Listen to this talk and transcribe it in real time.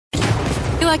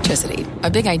Electricity, a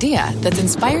big idea that's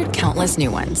inspired countless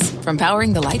new ones. From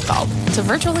powering the light bulb to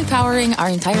virtually powering our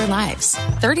entire lives.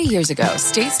 30 years ago,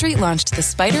 State Street launched the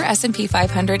Spider S&P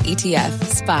 500 ETF,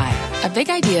 SPY. A big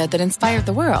idea that inspired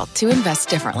the world to invest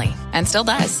differently. And still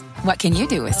does. What can you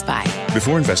do with SPY?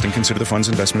 Before investing, consider the fund's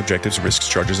investment objectives, risks,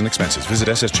 charges, and expenses. Visit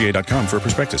ssga.com for a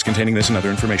prospectus containing this and other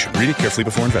information. Read it carefully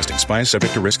before investing. SPY is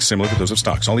subject to risks similar to those of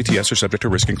stocks. All ETFs are subject to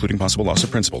risk, including possible loss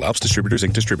of principal. Alps Distributors,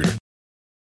 Inc. Distributor.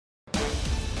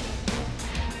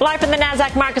 Live from the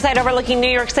NASDAQ market site overlooking New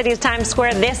York City's Times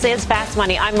Square, this is Fast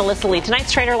Money. I'm Melissa Lee.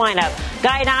 Tonight's trader lineup,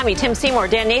 Guy Adami, Tim Seymour,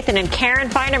 Dan Nathan, and Karen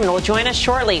Feinerman will join us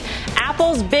shortly.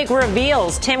 Apple's big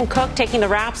reveals, Tim Cook taking the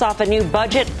wraps off a new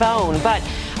budget phone. But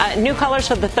new colors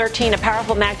for the 13, a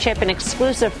powerful Mac chip, and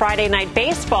exclusive Friday night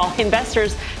baseball.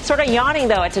 Investors sort of yawning,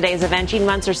 though, at today's event. Gene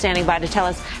Munster standing by to tell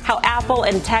us how Apple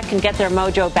and tech can get their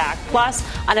mojo back. Plus,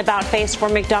 an about-face for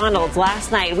McDonald's.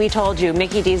 Last night, we told you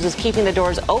Mickey D's was keeping the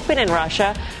doors open in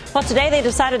Russia. Well, today they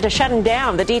decided to shut him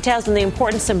down. The details and the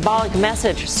important symbolic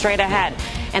message straight ahead.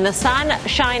 And the sun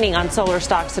shining on solar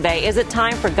stocks today. Is it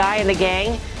time for Guy and the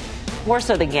gang? More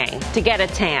so the gang, to get a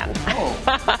tan.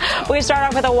 Oh. We start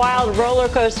off with a wild roller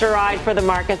coaster ride for the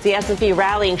markets. The S&P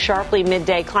rallying sharply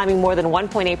midday, climbing more than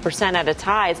 1.8% at its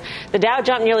highs. The Dow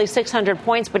jumped nearly 600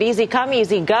 points, but easy come,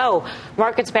 easy go.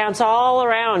 Markets bounce all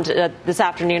around this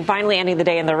afternoon, finally ending the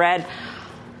day in the red.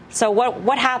 So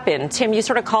what happened? Tim, you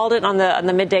sort of called it on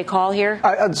the midday call here?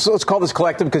 So let's call this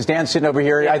collective because Dan's sitting over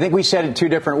here. Yeah. I think we said it two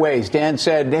different ways. Dan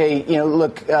said, hey,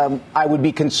 look, I would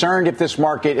be concerned if this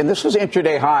market, and this was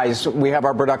intraday highs, we have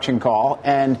our production call,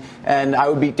 and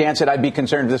Dan said I'd be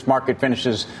concerned if this market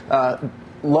finishes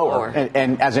lower.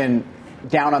 And as in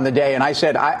down on the day. And I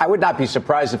said I would not be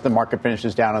surprised if the market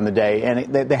finishes down on the day.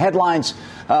 And the headlines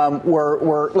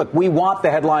were, look, we want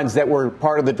the headlines that were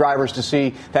part of the drivers to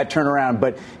see that turnaround.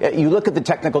 But you look at the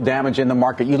technical damage in the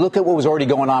market. You look at what was already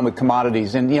going on with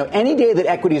commodities. And, any day that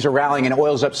equities are rallying and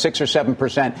oil's up 6 or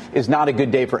 7% is not a good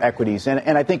day for equities.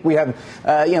 And I think we have,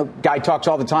 Guy talks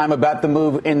all the time about the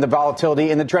move in the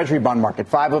volatility in the Treasury bond market.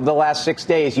 5 of the last 6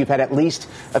 days, you've had at least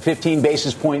a 15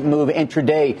 basis point move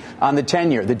intraday on the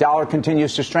 10-year. The dollar continues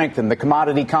to strengthen. The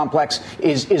commodity complex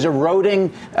is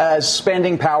eroding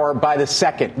spending power by the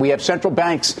second. We have central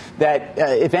banks that,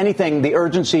 if anything, the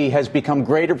urgency has become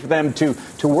greater for them to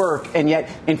work, and yet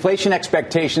inflation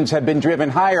expectations have been driven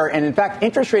higher. And in fact,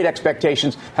 interest rate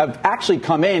expectations have actually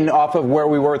come in off of where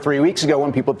we were 3 weeks ago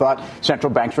when people thought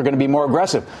central banks were going to be more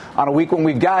aggressive. On a week when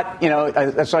we've got, in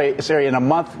a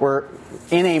month where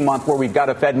we've got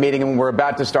a Fed meeting and we're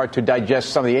about to start to digest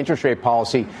some of the interest rate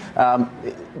policy,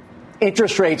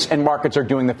 interest rates and markets are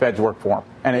doing the Fed's work for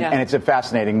them. And it's a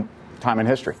fascinating time in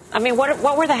history. I mean,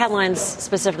 what were the headlines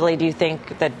specifically, do you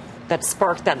think, that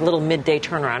sparked that little midday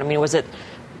turnaround? I mean, was it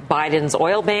Biden's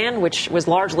oil ban, which was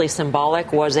largely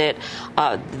symbolic? Was it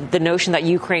the notion that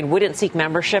Ukraine wouldn't seek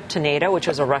membership to NATO, which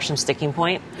was a Russian sticking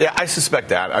point? Yeah, I suspect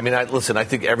that. I mean, I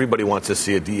think everybody wants to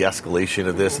see a de-escalation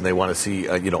of this, and they want to see,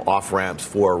 off-ramps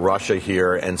for Russia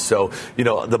here. And so, the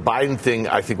Biden thing,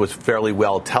 I think, was fairly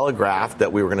well telegraphed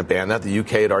that we were going to ban that. The UK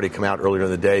had already come out earlier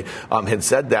in the day, had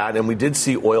said that. And we did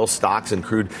see oil stocks and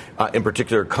crude in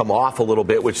particular come off a little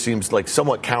bit, which seems like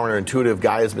somewhat counterintuitive.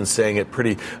 Guy has been saying it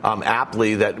pretty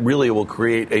aptly that really will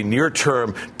create a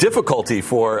near-term difficulty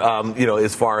for,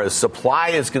 as far as supply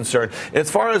is concerned. And as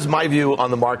far as my view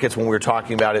on the markets when we were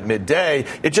talking about it midday,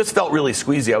 it just felt really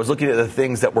squeezy. I was looking at the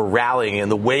things that were rallying and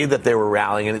the way that they were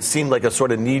rallying, and it seemed like a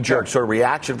sort of knee-jerk sort of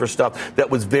reaction for stuff that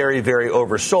was very, very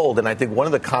oversold. And I think one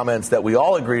of the comments that we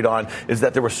all agreed on is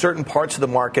that there were certain parts of the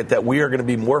market that we are going to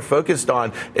be more focused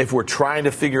on if we're trying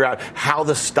to figure out how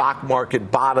the stock market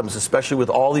bottoms, especially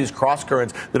with all these cross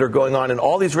currents that are going on in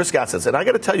all these risk assets. And I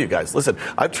got to tell you guys, listen,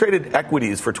 I've traded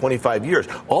equities for 25 years.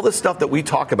 All the stuff that we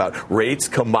talk about, rates,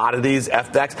 commodities,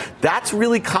 FX, that's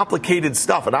really complicated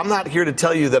stuff. And I'm not here to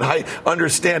tell you that I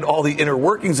understand all the inner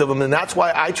workings of them. And that's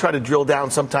why I try to drill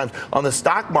down sometimes on the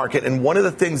stock market. And one of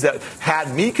the things that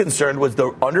had me concerned was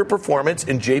the underperformance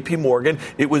in JP Morgan.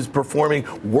 It was performing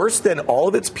worse than all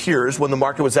of its peers when the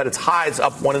market was at its highs,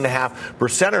 up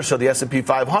 1.5% or so, the S&P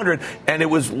 500. And it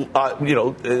was,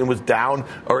 it was down,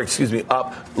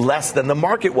 up less than the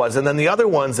market was. And then the other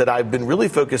ones that I've been really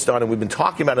focused on and we've been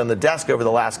talking about on the desk over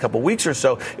the last couple of weeks or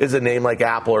so is a name like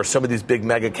Apple or some of these big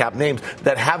mega cap names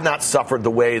that have not suffered the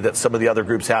way that some of the other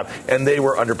groups have. And they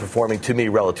were underperforming to me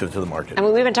relative to the market. I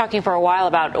mean, we've been talking for a while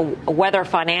about whether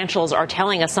financials are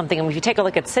telling us something. And if you take a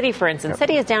look at Citi, for instance,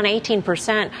 Citi is down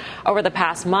 18% over the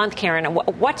past month. Karen,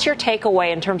 what's your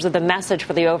takeaway in terms of the message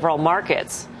for the overall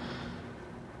markets?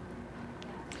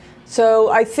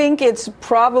 So I think it's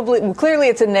clearly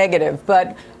it's a negative.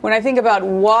 But when I think about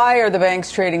why are the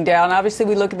banks trading down, obviously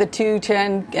we look at the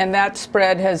 2-10 and that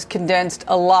spread has condensed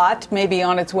a lot, maybe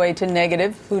on its way to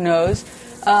negative. Who knows?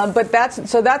 But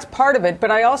that's part of it.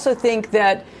 But I also think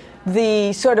that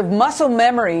the sort of muscle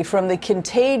memory from the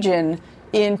contagion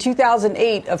in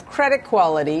 2008 of credit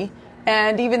quality,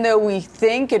 and even though we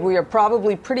think and we are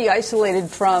probably pretty isolated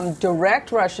from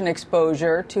direct Russian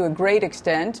exposure to a great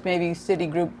extent, maybe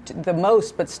Citigroup the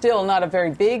most, but still not a very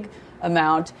big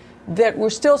amount, that we're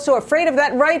still so afraid of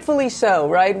that, rightfully so,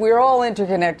 right? We're all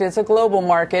interconnected. It's a global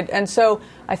market. And so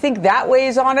I think that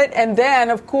weighs on it. And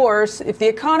then, of course, if the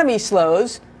economy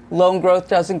slows, loan growth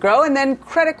doesn't grow, and then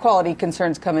credit quality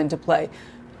concerns come into play.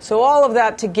 So all of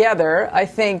that together, I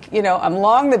think, I'm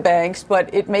long the banks,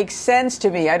 but it makes sense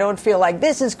to me. I don't feel like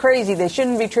this is crazy. They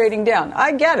shouldn't be trading down.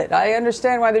 I get it. I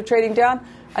understand why they're trading down.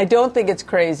 I don't think it's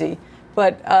crazy.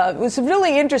 But it was a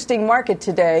really interesting market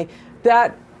today.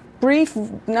 That brief,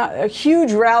 not a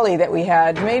huge rally that we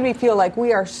had made me feel like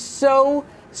we are so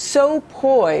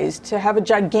poised to have a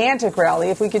gigantic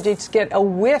rally if we could just get a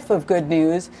whiff of good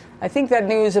news. I think that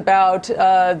news about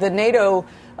the NATO,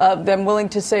 them willing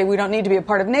to say we don't need to be a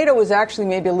part of NATO, was actually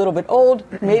maybe a little bit old.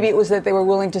 Maybe it was that they were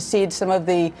willing to cede some of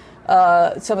the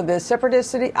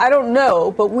separatist. I don't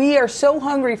know, but we are so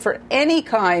hungry for any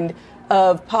kind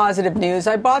of positive news.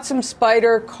 I bought some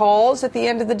Spider calls at the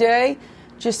end of the day,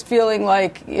 just feeling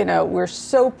like, we're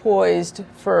so poised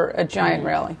for a giant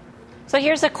rally. So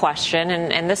here's a question,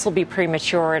 and this will be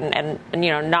premature, and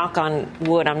knock on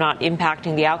wood, I'm not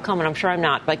impacting the outcome, and I'm sure I'm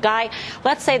not. But, Guy,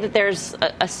 let's say that there's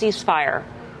a ceasefire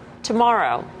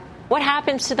tomorrow. What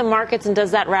happens to the markets, and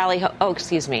does that rally? What's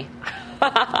the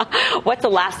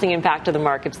lasting impact of the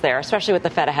markets there, especially with the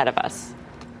Fed ahead of us?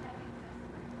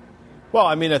 Well,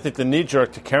 I think the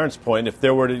knee-jerk, to Karen's point, if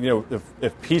there were to,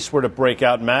 if peace were to break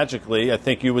out magically, I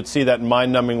think you would see that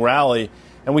mind-numbing rally.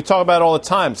 And we talk about it all the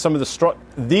time. Some of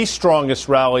the strongest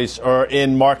rallies are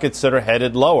in markets that are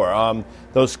headed lower.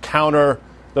 Those counter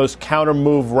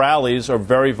move rallies are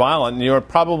very violent. And you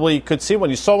probably could see one.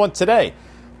 You saw one today.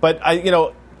 But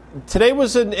today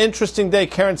was an interesting day.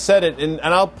 Karen said it, and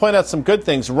I'll point out some good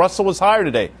things. Russell was higher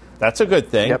today. That's a good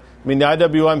thing. Yep. The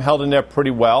IWM held in there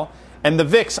pretty well. And the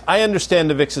VIX, I understand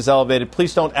the VIX is elevated.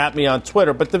 Please don't at me on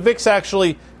Twitter. But the VIX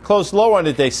actually closed lower on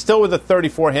the day, still with a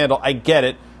 34 handle. I get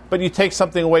it. But you take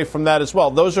something away from that as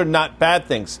well. Those are not bad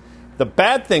things. The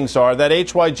bad things are that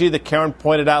HYG that Karen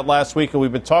pointed out last week and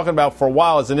we've been talking about for a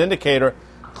while as an indicator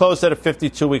closed at a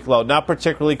 52-week low. Not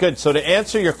particularly good. So to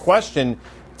answer your question,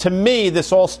 to me,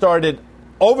 this all started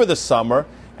over the summer,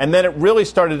 and then it really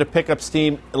started to pick up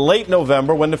steam late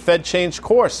November when the Fed changed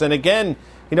course. And again,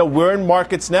 we're in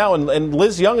markets now, and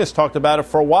Liz Young has talked about it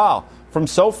for a while, from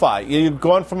SoFi. You've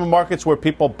gone from markets where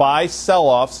people buy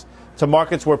sell-offs to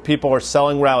markets where people are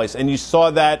selling rallies. And you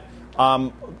saw that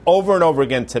over and over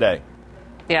again today.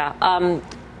 Yeah.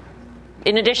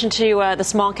 In addition to the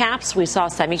small caps, we saw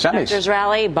semiconductors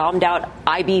rally, bombed out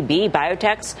IBB,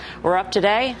 biotechs were up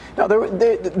today. No,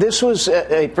 this was,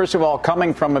 first of all,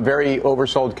 coming from a very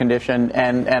oversold condition,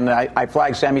 and I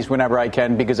flag semis whenever I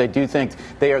can because I do think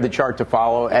they are the chart to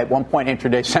follow. At one point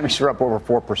intraday, semis were up over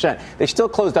 4%. They still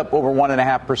closed up over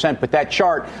 1.5%, but that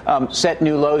chart set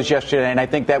new lows yesterday, and I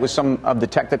think that was some of the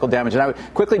technical damage. And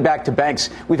quickly back to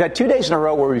banks. We've had 2 days in a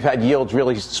row where we've had yields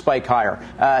really spike higher.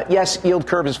 Yes, yield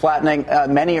curve is flattening.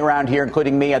 Many around here,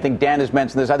 including me, I think Dan has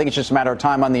mentioned this. I think it's just a matter of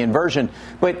time on the inversion.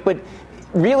 But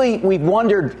really, we've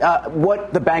wondered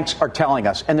what the banks are telling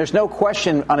us. And there's no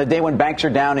question on a day when banks are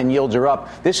down and yields are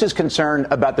up, this is concern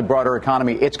about the broader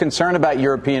economy. It's concern about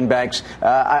European banks.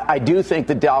 I do think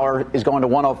the dollar is going to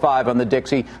 105 on the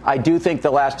Dixie. I do think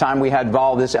the last time we had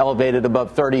vol this elevated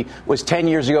above 30 was 10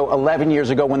 years ago, 11 years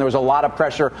ago, when there was a lot of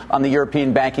pressure on the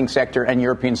European banking sector and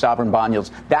European sovereign bond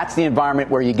yields. That's the environment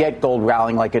where you get gold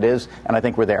rallying like it is, and I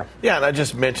think we're there. Yeah, and I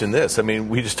just mentioned this.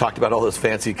 We just talked about all those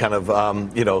fancy kind of,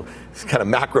 kind of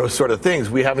macro sort of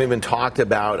things. We haven't even talked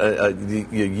about the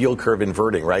yield curve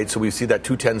inverting, right? So we see that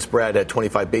 210 spread at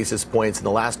 25 basis points. And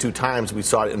the last 2 times we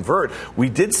saw it invert, we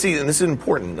did see, and this is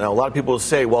important. Now, a lot of people will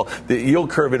say, well, the yield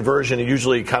curve inversion,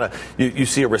 usually kind of, you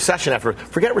see a recession after.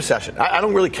 Forget recession. I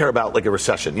don't really care about like a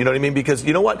recession. You know what I mean? Because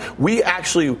you know what? We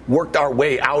actually worked our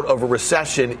way out of a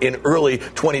recession in early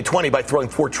 2020 by throwing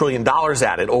 $4 trillion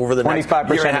at it over the next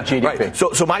 25% year and a of half. GDP. Right.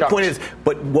 So my point is,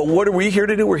 but what are we here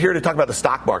to do? We're here to talk about the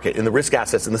stock market and the risk risk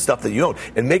assets and the stuff that you own.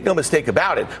 And make no mistake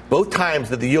about it, both times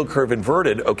that the yield curve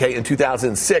inverted, okay, in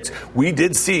 2006, we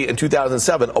did see in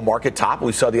 2007 a market top.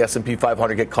 We saw the S&P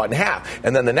 500 get cut in half.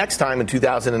 And then the next time in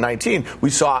 2019, we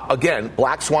saw, again,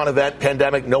 black swan event,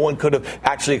 pandemic. No one could have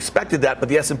actually expected that, but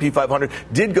the S&P 500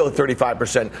 did go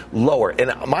 35% lower.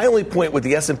 And my only point with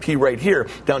the S&P right here,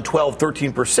 down 12,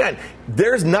 13%,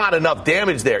 there's not enough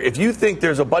damage there. If you think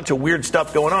there's a bunch of weird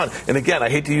stuff going on, and again, I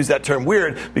hate to use that term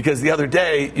weird because the other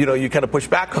day, you kind of pushed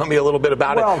back on me a little bit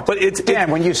about it. But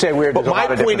Dan, when you say weird, but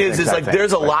my point is like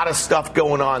there's a lot of stuff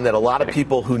going on that a lot of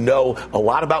people who know a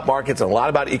lot about markets and a lot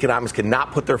about economics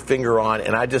cannot put their finger on.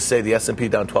 And I just say the S&P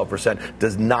down 12%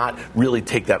 does not really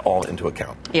take that all into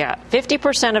account. Yeah,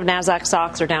 50% of NASDAQ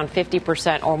stocks are down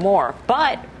 50% or more.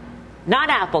 But not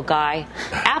Apple, Guy.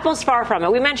 Apple's far from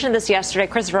it. We mentioned this yesterday.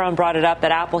 Chris Verone brought it up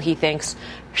that Apple, he thinks,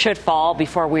 should fall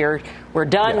before we're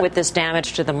done with this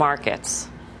damage to the markets.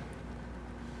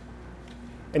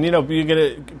 And,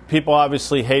 people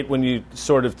obviously hate when you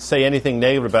sort of say anything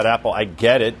negative about Apple. I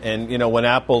get it. And, when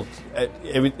Apple,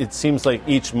 it seems like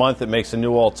each month it makes a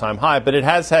new all-time high. But it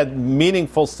has had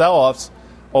meaningful sell-offs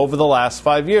over the last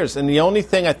 5 years. And the only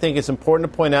thing I think is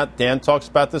important to point out, Dan talks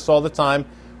about this all the time,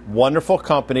 wonderful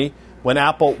company. When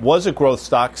Apple was a growth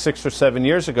stock 6 or 7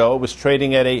 years ago, it was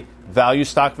trading at a value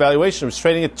stock valuation. It was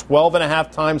trading at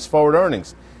 12.5 times forward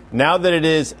earnings. Now that it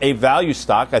is a value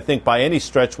stock, I think by any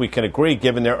stretch we can agree,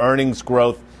 given their earnings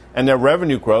growth and their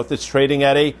revenue growth, it's trading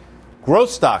at a growth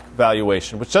stock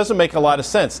valuation, which doesn't make a lot of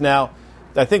sense. Now,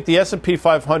 I think the S&P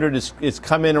 500 is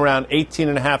come in around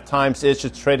 18.5 times-ish.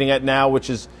 It's trading at now, which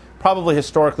is probably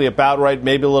historically about right,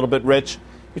 maybe a little bit rich.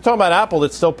 You're talking about Apple,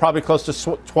 it's still probably close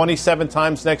to 27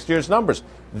 times next year's numbers.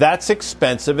 That's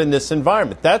expensive in this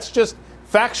environment. That's just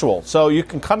factual. So you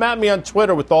can come at me on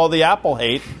Twitter with all the Apple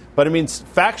hate, but it means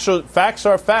facts are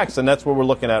facts, and that's what we're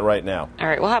looking at right now. All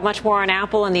right, we'll have much more on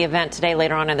Apple in the event today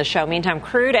later on in the show. Meantime,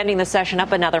 crude ending the session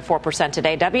up another 4%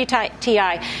 today.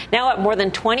 WTI now up more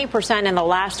than 20% in the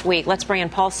last week. Let's bring in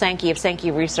Paul Sankey of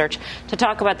Sankey Research to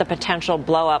talk about the potential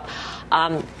blow-up.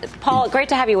 Paul, great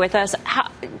to have you with us.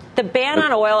 The ban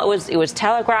on oil, it was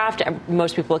telegraphed.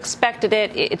 Most people expected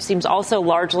it. It seems also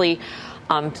largely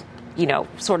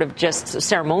sort of just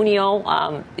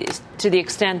ceremonial to the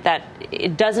extent that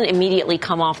it doesn't immediately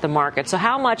come off the market. So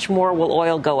how much more will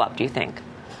oil go up, do you think?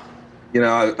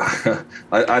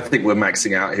 I think we're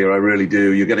maxing out here. I really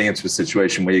do. You're getting into a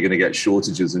situation where you're going to get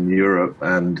shortages in Europe.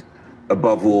 And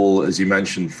above all, as you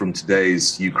mentioned, from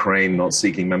today's Ukraine not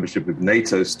seeking membership of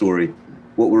NATO story,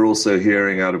 what we're also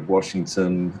hearing out of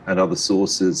Washington and other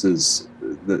sources is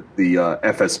that the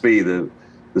FSB,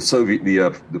 the Soviet,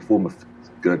 the former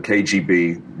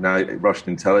KGB, now Russian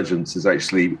intelligence, is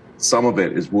actually, some of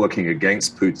it is working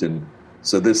against Putin.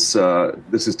 So this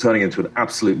is turning into an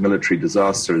absolute military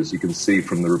disaster, as you can see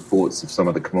from the reports of some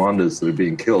of the commanders that are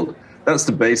being killed. That's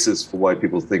the basis for why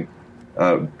people think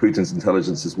Putin's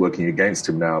intelligence is working against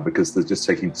him now, because they're just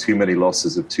taking too many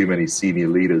losses of too many senior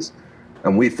leaders.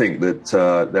 And we think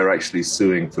that they're actually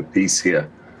suing for peace here.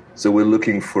 So we're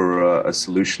looking for a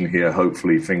solution here.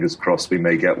 Hopefully, fingers crossed, we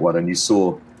may get one. And you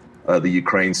saw the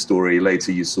Ukraine story.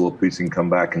 Later, you saw Putin come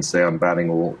back and say, I'm banning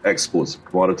all exports of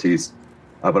commodities.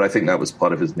 But I think that was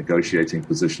part of his negotiating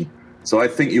position. So I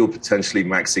think you're potentially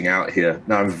maxing out here.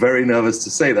 Now, I'm very nervous to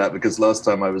say that because last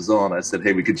time I was on, I said,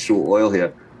 hey, we could short oil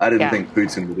here. I didn't think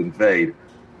Putin would invade.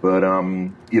 But,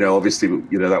 obviously,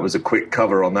 that was a quick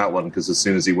cover on that one because as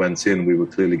soon as he went in, we were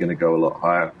clearly going to go a lot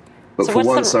higher. But so for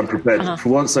once, I'm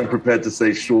prepared to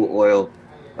say short oil,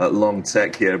 long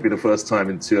tech here. It'll be the first time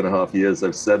in 2.5 years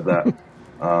I've said that.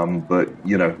 But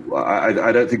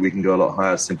I don't think we can go a lot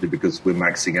higher simply because we're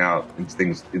maxing out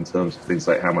in terms of things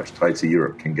like how much tighter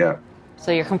Europe can get.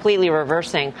 So you're completely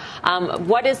reversing.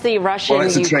 What is the Russian-Ukraine?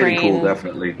 Well, it's a trading call,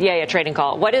 definitely. Yeah, trading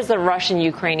call. What is the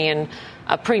Russian-Ukrainian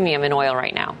premium in oil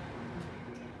right now?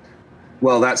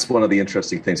 Well, that's one of the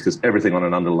interesting things because everything on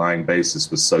an underlying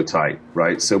basis was so tight,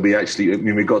 right? So we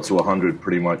got to 100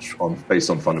 pretty much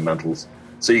based on fundamentals.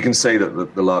 So you can say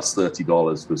that the last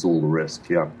 $30 was all the risk,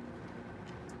 yeah.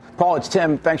 Paul, it's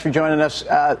Tim. Thanks for joining us.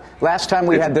 Last time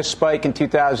we had this spike in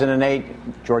 2008,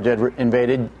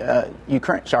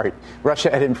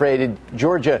 Russia had invaded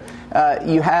Georgia.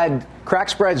 You had crack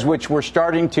spreads, which were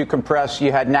starting to compress.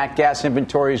 You had nat gas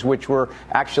inventories, which were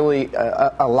actually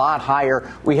a lot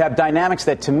higher. We have dynamics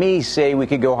that, to me, say we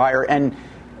could go higher. And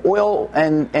oil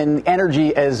and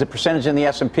energy as a percentage in the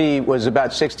S&P was about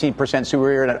 16%. So we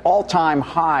were at an all-time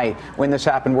high when this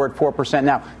happened. We're at 4%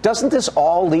 now. Doesn't this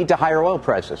all lead to higher oil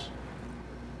prices?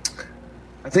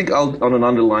 I think on an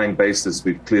underlying basis,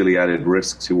 we've clearly added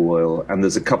risk to oil, and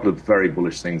there's a couple of very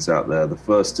bullish things out there. The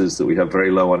first is that we have very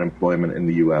low unemployment in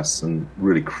the U.S. and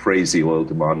really crazy oil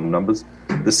demand numbers.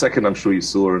 The second, I'm sure you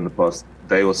saw in the past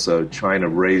day or so, China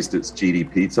raised its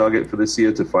GDP target for this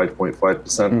year to 5.5%.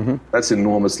 Mm-hmm. That's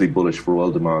enormously bullish for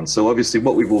oil demand. So obviously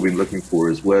what we've all been looking for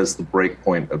is where's the break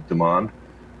point of demand,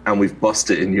 and we've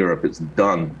busted in Europe. It's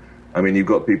done. I mean, you've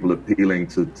got people appealing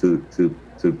to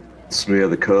smear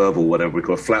the curve or whatever we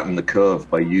call it, flatten the curve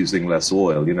by using less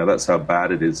oil. You know, that's how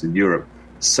bad it is in Europe.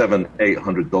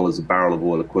 $700-800 a barrel of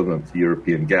oil equivalent for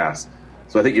European gas.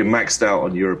 So I think you're maxed out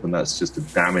on Europe, and that's just a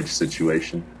damaged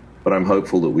situation. But I'm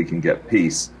hopeful that we can get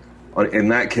peace. In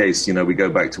that case, you know, we go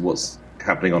back to what's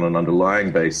happening on an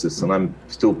underlying basis, and I'm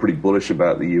still pretty bullish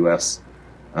about the U.S.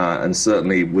 And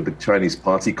certainly with the Chinese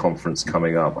Party Conference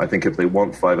coming up, I think if they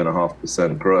want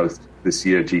 5.5% growth this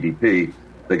year GDP,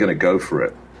 they're going to go for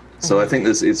it. So I think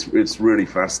it's really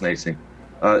fascinating.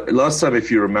 Last time,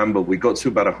 if you remember, we got to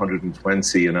about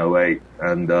 120 in 08,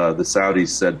 and the Saudis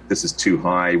said, this is too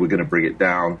high, we're going to bring it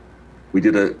down. We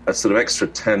did a sort of extra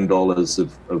 $10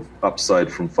 of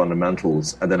upside from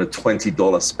fundamentals, and then a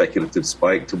 $20 speculative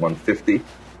spike to 150,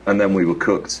 and then we were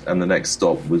cooked, and the next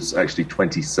stop was actually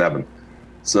 27.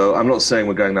 So I'm not saying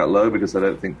we're going that low because I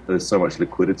don't think there's so much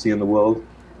liquidity in the world.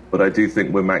 But I do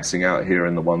think we're maxing out here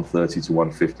in the 130 to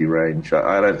 150 range.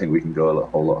 I don't think we can go a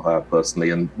whole lot higher personally.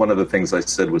 And one of the things I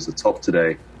said was the top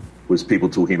today was people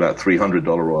talking about $300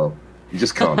 oil. You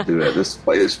just can't do it.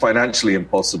 It's financially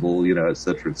impossible, you know, et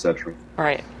cetera, et cetera. All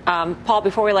right. Paul,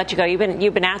 before we let you go,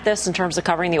 you've been at this in terms of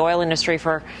covering the oil industry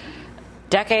for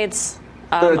decades.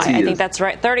 30 years. I think that's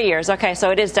right. 30 years. Okay, so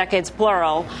it is decades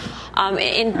plural.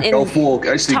 Gulf War,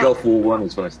 Gulf War I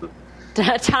was when I started.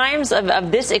 Times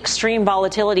of this extreme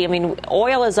volatility. I mean,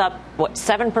 oil is up,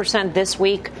 7% this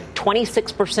week,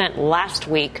 26% last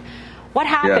week. What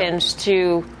happens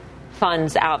to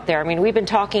funds out there? I mean, we've been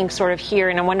talking sort of here,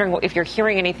 and I'm wondering if you're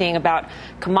hearing anything about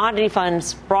commodity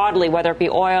funds broadly, whether it be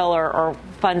oil or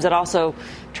funds that also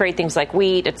trade things like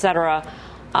wheat, et cetera,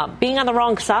 being on the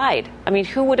wrong side. I mean,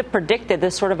 who would have predicted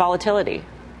this sort of volatility?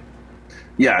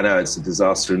 Yeah, I know, it's a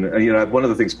disaster. And, you know, one of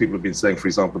the things people have been saying, for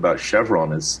example, about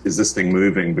Chevron is this thing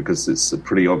moving because it's a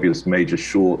pretty obvious major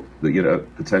short that, you know,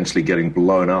 potentially getting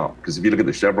blown up. Because if you look at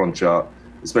the Chevron chart,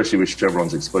 especially with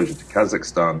Chevron's exposure to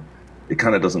Kazakhstan, it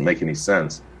kind of doesn't make any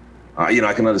sense. You know,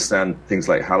 I can understand things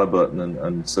like Halliburton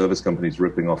and service companies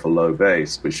ripping off a low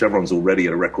base, but Chevron's already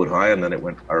at a record high, and then it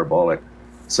went parabolic.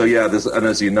 So, yeah, and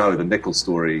as you know, the nickel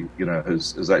story, you know,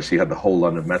 has actually had the whole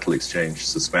London Metal Exchange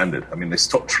suspended. I mean, they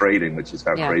stopped trading, which is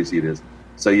how crazy it is.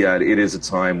 So, yeah, it is a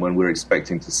time when we're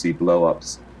expecting to see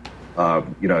blow-ups,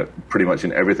 you know, pretty much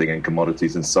in everything in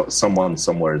commodities, and someone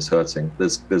somewhere is hurting.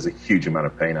 There's a huge amount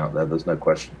of pain out there. There's no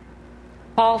question.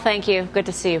 Paul, thank you. Good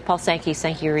to see you. Paul Sankey,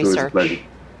 thank you, Research. It's a pleasure.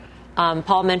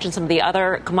 Paul mentioned some of the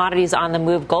other commodities on the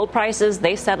move. Gold prices,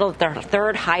 they settled at their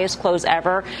third highest close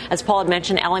ever. As Paul had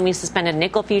mentioned, LME suspended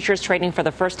nickel futures trading for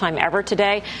the first time ever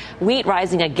today. Wheat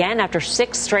rising again after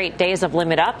 6 straight days of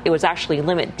limit up. It was actually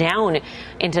limit down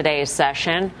in today's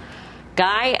session.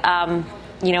 Guy,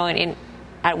 you know,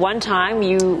 at one time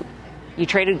you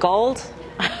traded gold.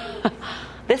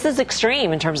 This is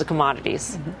extreme in terms of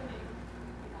commodities. Mm-hmm.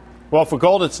 Well, for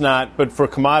gold, it's not, but for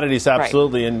commodities,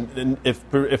 absolutely. Right. And if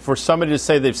for somebody to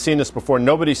say they've seen this before,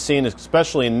 nobody's seen it,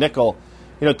 especially in nickel.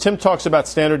 You know, Tim talks about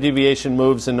standard deviation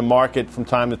moves in the market from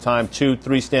time to time,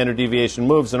 2-3 standard deviation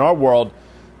moves. In our world,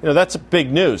 you know, that's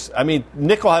big news. I mean,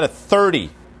 nickel had a 30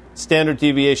 standard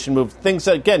deviation move, things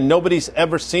that, again, nobody's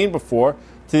ever seen before,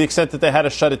 to the extent that they had to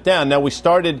shut it down. Now, we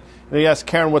started, you know, you asked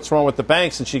Karen what's wrong with the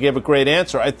banks, and she gave a great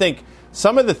answer. I think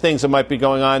some of the things that might be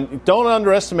going on, don't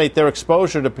underestimate their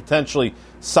exposure to potentially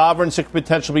sovereigns that could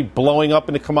potentially be blowing up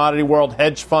in the commodity world,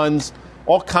 hedge funds,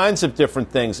 all kinds of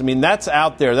different things. I mean, that's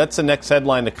out there. That's the next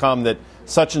headline to come, that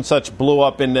such and such blew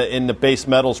up in the base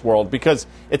metals world, because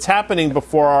it's happening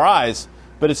before our eyes,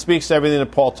 but it speaks to everything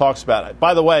that Paul talks about.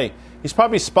 By the way, he's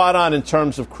probably spot on in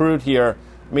terms of crude here.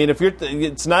 I mean,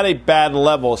 it's not a bad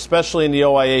level, especially in the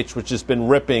OIH, which has been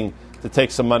ripping, to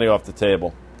take some money off the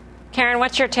table. Karen,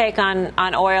 what's your take on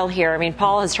oil here? I mean,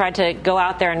 Paul has tried to go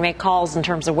out there and make calls in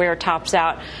terms of where it tops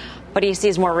out, but he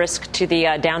sees more risk to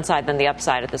the downside than the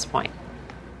upside at this point.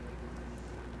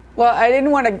 Well, I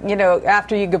didn't want to, you know,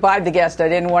 after you goodbyed the guest, I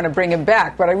didn't want to bring him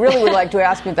back, but I really would like to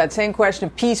ask him that same question.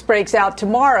 If peace breaks out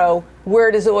tomorrow,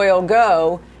 where does oil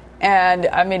go? And,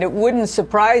 I mean, it wouldn't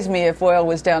surprise me if oil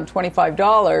was down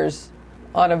 $25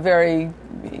 on a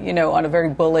very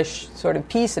bullish sort of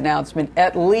peace announcement,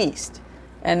 at least.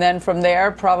 And then from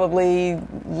there, probably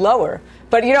lower.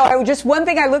 But, one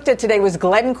thing I looked at today was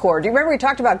Glencore. Do you remember we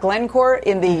talked about Glencore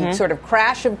in the sort of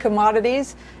crash of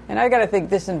commodities? And I got to think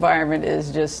this environment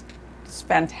is just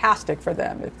fantastic for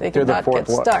them. If they can not get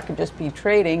stuck and just be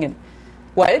trading. And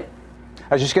what?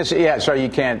 I was just going to say, sorry, you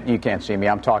can't see me.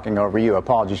 I'm talking over you.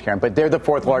 Apologies, Karen. But they're the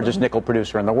fourth largest nickel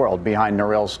producer in the world, behind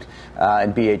Norilsk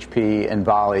and BHP and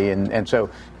Vale. And so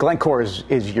Glencore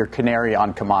is your canary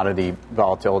on commodity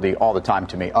volatility all the time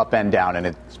to me, up and down, and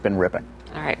it's been ripping.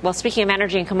 All right. Well, speaking of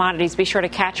energy and commodities, be sure to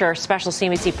catch our special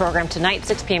CNBC program tonight,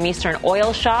 6 p.m. Eastern,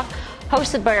 Oil Shock,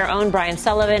 hosted by our own Brian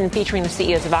Sullivan, featuring the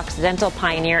CEOs of Occidental,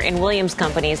 Pioneer, and Williams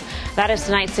companies. That is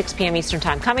tonight, 6 p.m. Eastern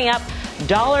time. Coming up,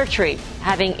 Dollar Tree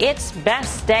having its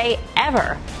best day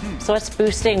ever. So it's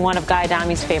boosting one of Guy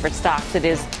Adami's favorite stocks. It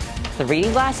is the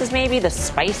reading glasses, maybe, the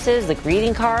spices, the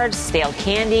greeting cards, stale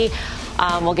candy.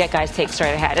 We'll get Guy's takes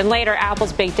straight ahead. And later,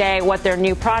 Apple's big day, what their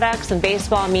new products and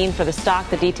baseball mean for the stock.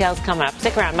 The details coming up.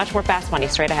 Stick around. Much more Fast Money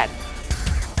straight ahead.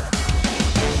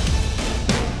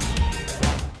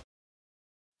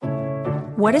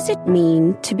 What does it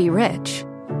mean to be rich?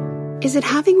 Is it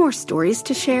having more stories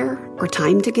to share or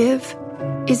time to give?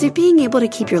 Is it being able to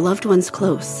keep your loved ones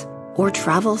close or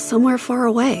travel somewhere far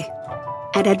away?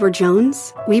 At Edward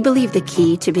Jones, we believe the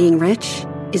key to being rich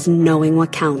is knowing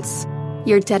what counts.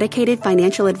 Your dedicated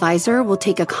financial advisor will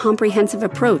take a comprehensive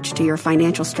approach to your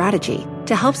financial strategy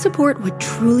to help support what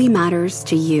truly matters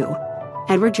to you.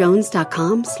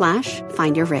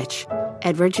 EdwardJones.com/findyourrich.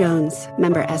 Edward Jones,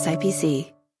 member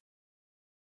SIPC.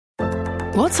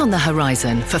 What's on the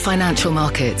horizon for financial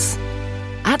markets?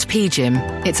 At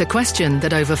PGIM, it's a question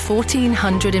that over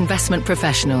 1,400 investment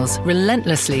professionals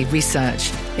relentlessly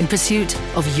research in pursuit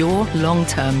of your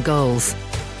long-term goals.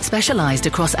 Specialized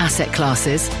across asset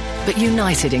classes, but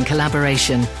united in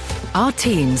collaboration, our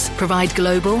teams provide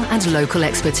global and local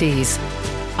expertise.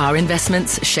 Our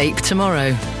investments shape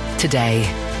tomorrow, today.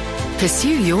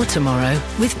 Pursue your tomorrow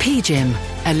with PGIM,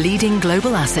 a leading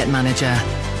global asset manager.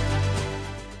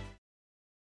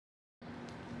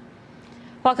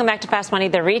 Welcome back to Fast Money.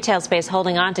 The retail space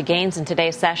holding on to gains in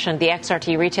today's session. The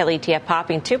XRT retail ETF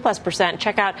popping 2+%.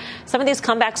 Check out some of these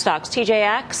comeback stocks.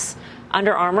 TJX,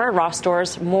 Under Armour, Ross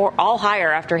Stores, all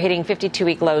higher after hitting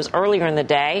 52-week lows earlier in the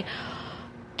day.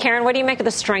 Karen, what do you make of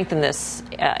the strength in this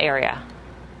area?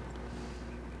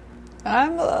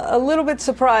 I'm a little bit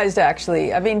surprised,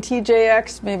 actually. I mean,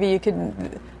 TJX, maybe you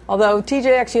could... Although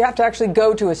TJX, you have to actually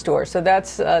go to a store, so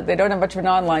that's they don't have much of an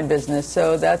online business.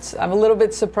 So I'm a little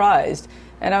bit surprised.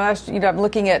 And I'm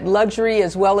looking at luxury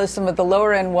as well as some of the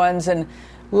lower end ones. And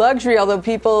luxury, although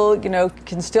people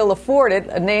can still afford it,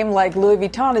 a name like Louis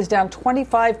Vuitton is down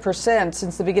 25%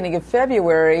 since the beginning of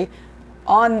February,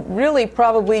 on really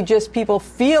probably just people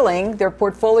feeling their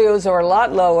portfolios are a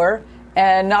lot lower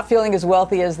and not feeling as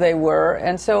wealthy as they were.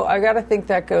 And so I got to think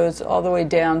that goes all the way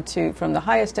down to from the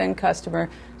highest end customer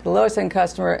to the lowest end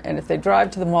customer. And if they drive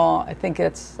to the mall, I think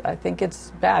it's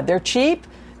bad. They're cheap.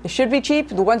 They should be cheap.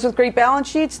 The ones with great balance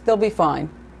sheets, they'll be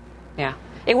fine. Yeah.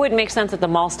 It would make sense that the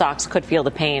mall stocks could feel the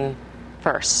pain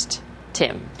first,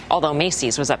 Tim, although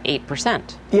Macy's was up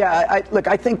 8%. Yeah,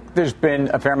 I think there's been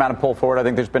a fair amount of pull forward. I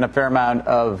think there's been a fair amount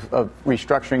of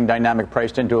restructuring dynamic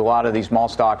priced into a lot of these mall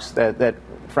stocks that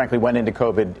frankly went into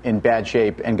COVID in bad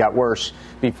shape and got worse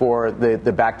before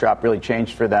the backdrop really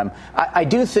changed for them. I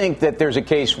do think that there's a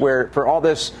case where for all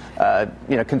this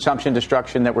consumption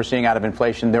destruction that we're seeing out of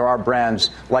inflation, there are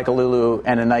brands like a Lulu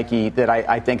and a Nike that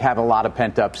I think have a lot of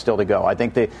pent up still to go. I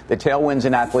think the tailwinds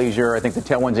in athleisure, I think the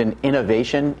tailwinds in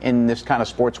innovation in this kind of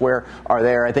sportswear are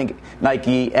there. I think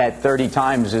Nike at 30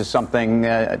 times is something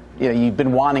you've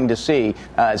been wanting to see.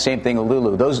 Same thing with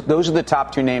Lulu. Those are the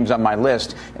top two names on my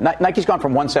list. Nike's gone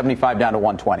from 175 down to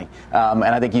 120, and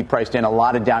I think he priced in a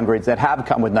lot of downgrades that have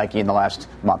come with Nike in the last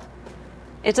month.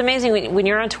 It's amazing when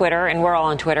you're on Twitter, and we're all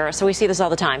on Twitter, so we see this all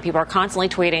the time. People are constantly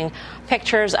tweeting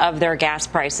pictures of their gas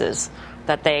prices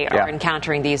that they are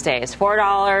encountering these days. $4,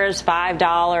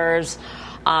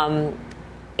 $5.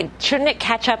 Shouldn't it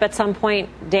catch up at some point,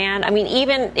 Dan? I mean,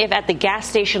 even if at the gas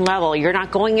station level, you're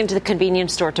not going into the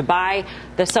convenience store to buy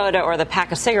the soda or the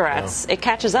pack of cigarettes, it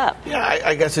catches up. Yeah,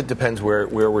 I guess it depends where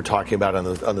we're talking about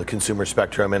on the consumer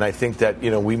spectrum. And I think that,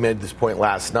 we made this point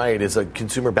last night, is that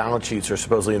consumer balance sheets are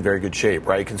supposedly in very good shape,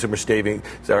 right? Consumer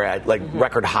savings are at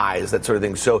record highs, that sort of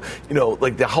thing. So,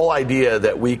 the whole idea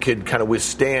that we could kind of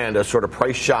withstand a sort of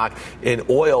price shock in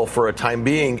oil for a time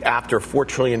being after $4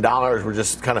 trillion were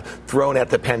just kind of thrown at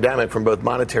the pandemic from both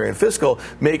monetary and fiscal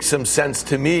makes some sense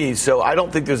to me. So I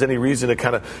don't think there's any reason to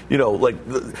kind of,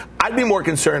 I'd be more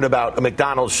concerned about a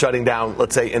McDonald's shutting down,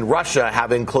 let's say, in Russia,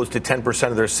 having close to 10%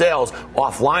 of their sales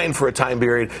offline for a time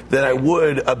period than I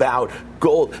would about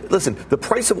gold. Listen, the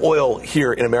price of oil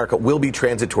here in America will be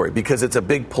transitory because it's a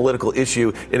big political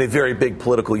issue in a very big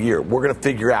political year. We're going to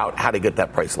figure out how to get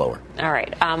that price lower. All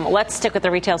right. Let's stick with the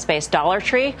retail space. Dollar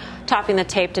Tree topping the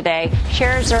tape today.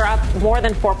 Shares are up more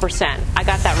than 4%. I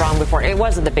got that wrong before. It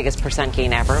wasn't the biggest percent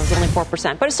gain ever. It was only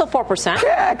 4%, but it's still 4%.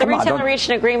 Yeah, the retailer reached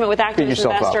an agreement with activist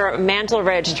investor Mantle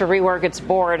Ridge to rework its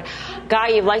board. Guy,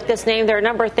 you like this name. There are a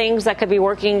number of things that could be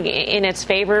working in its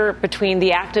favor between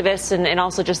the activists and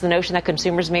also just the notion that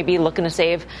consumers may be looking to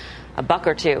save a buck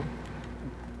or two.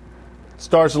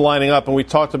 Stars are lining up, and we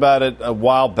talked about it a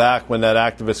while back when that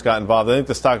activist got involved. I think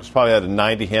the stock was probably at a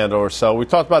 90 handle or so. We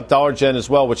talked about Dollar Gen as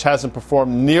well, which hasn't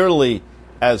performed nearly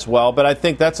as well, but I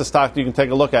think that's a stock that you can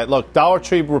take a look at. Look, Dollar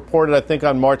Tree reported, I think,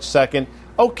 on March 2nd.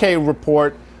 Okay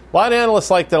report. A lot of analysts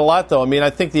liked it a lot, though. I mean,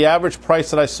 I think the average price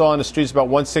that I saw on the street is about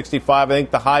 $165. I think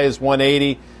the high is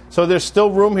 $180. So there's still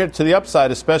room here to the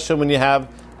upside, especially when you have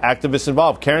activists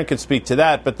involved. Karen can speak to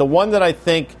that. But the one that I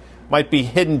think might be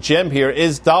hidden gem here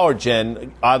is Dollar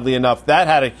Gen, oddly enough. That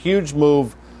had a huge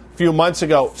move a few months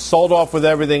ago, sold off with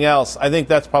everything else. I think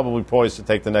that's probably poised to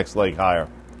take the next leg higher.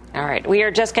 All right. We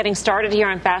are just getting started here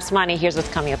on Fast Money. Here's what's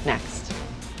coming up next.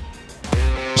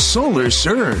 Solar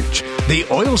surge, the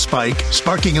oil spike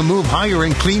sparking a move higher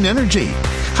in clean energy.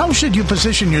 How should you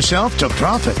position yourself to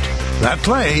profit? That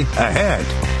play ahead.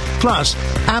 Plus,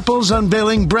 Apple's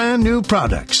unveiling brand new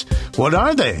products. What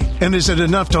are they? And is it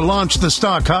enough to launch the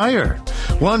stock higher?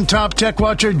 One top tech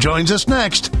watcher joins us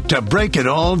next to break it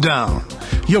all down.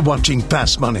 You're watching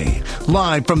Fast Money,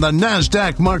 live from the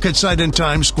NASDAQ market site in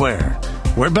Times Square.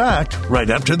 We're back right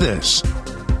after this.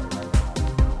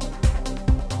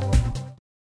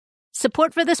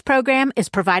 Support for this program is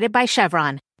provided by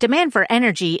Chevron. Demand for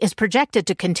energy is projected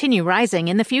to continue rising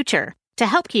in the future. To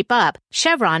help keep up,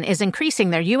 Chevron is increasing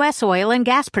their U.S. oil and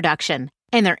gas production,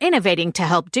 and they're innovating to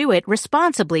help do it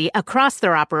responsibly across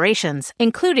their operations,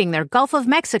 including their Gulf of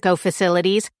Mexico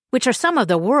facilities, which are some of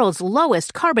the world's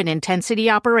lowest carbon intensity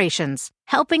operations,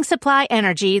 helping supply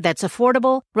energy that's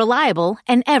affordable, reliable,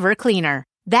 and ever cleaner.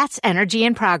 That's energy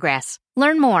in progress.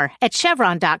 Learn more at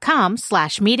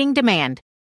chevron.com/meeting demand.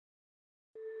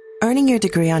 Earning your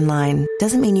degree online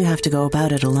doesn't mean you have to go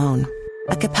about it alone.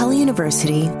 At Capella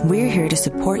University, we're here to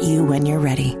support you when you're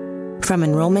ready. From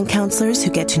enrollment counselors who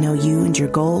get to know you and your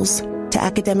goals, to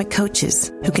academic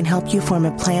coaches who can help you form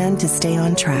a plan to stay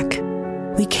on track.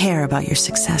 We care about your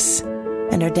success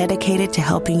and are dedicated to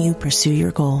helping you pursue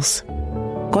your goals.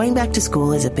 Going back to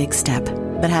school is a big step,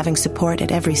 but having support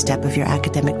at every step of your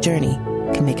academic journey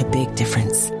can make a big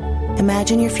difference.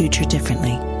 Imagine your future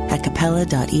differently at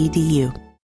capella.edu.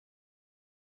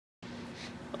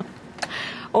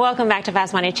 Welcome back to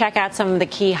Fast Money. Check out some of the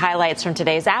key highlights from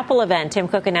today's Apple event. Tim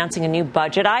Cook announcing a new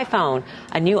budget iPhone,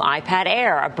 a new iPad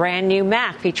Air, a brand new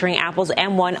Mac featuring Apple's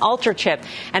M1 Ultra chip,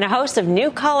 and a host of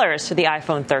new colors for the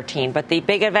iPhone 13. But the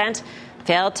big event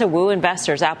failed to woo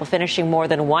investors. Apple finishing more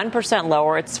than 1%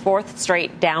 lower, its fourth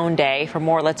straight down day. For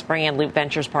more, let's bring in Loop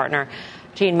Ventures partner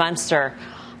Gene Munster.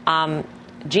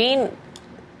 Gene,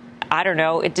 I don't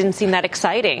know, it didn't seem that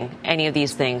exciting, any of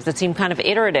these things. It seemed kind of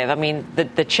iterative. I mean,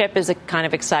 the chip is kind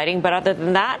of exciting, but other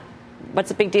than that, what's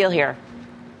the big deal here?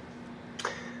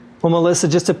 Well, Melissa,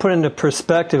 just to put into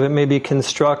perspective, it may be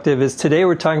constructive, is today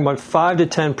we're talking about 5 to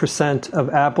 10% of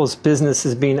Apple's business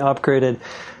is being upgraded.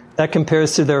 That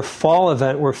compares to their fall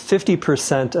event where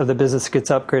 50% of the business gets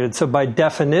upgraded. So by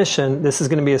definition, this is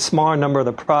going to be a smaller number of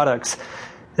the products.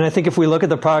 And I think if we look at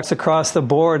the products across the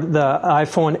board, the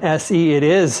iPhone SE, it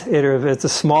is iterative. It's a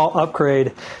small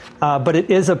upgrade, but it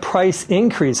is a price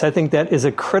increase. I think that is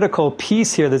a critical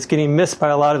piece here that's getting missed by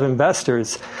a lot of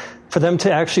investors. For them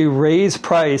to actually raise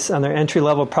price on their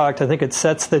entry-level product, I think it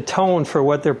sets the tone for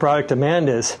what their product demand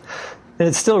is. And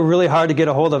it's still really hard to get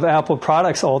a hold of Apple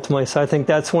products ultimately. So I think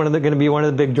that's going to be one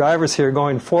of the big drivers here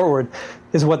going forward,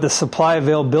 is what the supply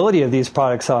availability of these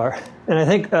products are. And I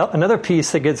think another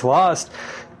piece that gets lost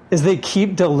is they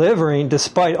keep delivering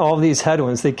despite all these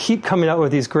headwinds. They keep coming out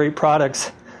with these great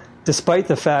products despite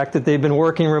the fact that they've been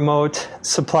working remote,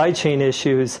 supply chain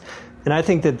issues. And I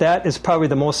think that that is probably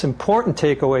the most important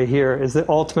takeaway here, is that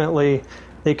ultimately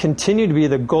they continue to be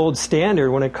the gold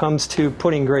standard when it comes to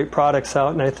putting great products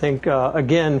out. And I think,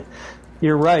 again,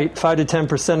 you're right, 5 to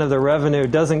 10% of the revenue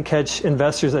doesn't catch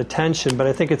investors' attention, but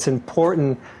I think it's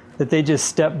important that they just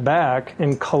step back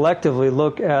and collectively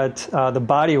look at the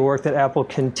body of work that Apple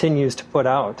continues to put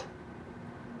out.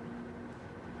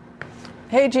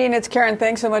 Hey, Gene, it's Karen.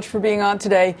 Thanks so much for being on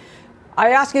today.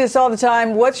 I ask you this all the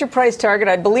time. What's your price target?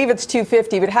 I believe it's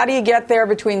 $250, but how do you get there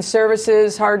between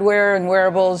services, hardware, and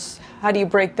wearables? How do you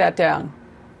break that down?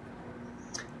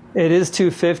 It is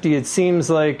 $250. It seems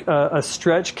like a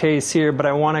stretch case here, but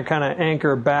I want to kind of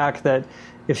anchor back that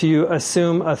if you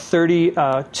assume a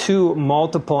 32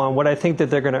 multiple on what I think that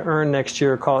they're going to earn next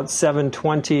year, call it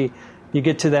 $720, you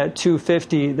get to that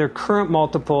 $250. Their current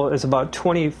multiple is about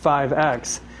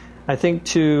 25x. I think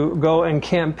to go and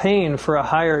campaign for a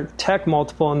higher tech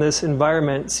multiple in this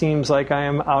environment seems like I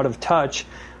am out of touch.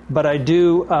 But I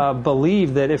do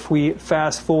believe that if we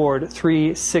fast forward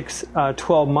 3, 6,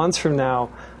 12 months from now,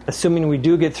 assuming we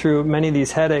do get through many of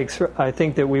these headaches, I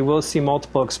think that we will see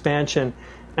multiple expansion.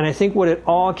 And I think what it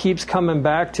all keeps coming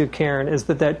back to, Karen, is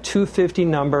that 250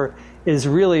 number is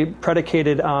really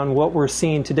predicated on what we're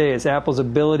seeing today, is Apple's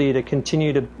ability to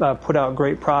continue to put out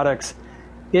great products.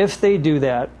 If they do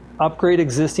that, upgrade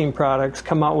existing products,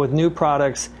 come out with new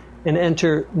products, and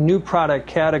enter new product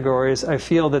categories, I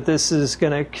feel that this is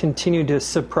going to continue to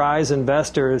surprise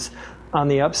investors on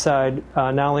the upside,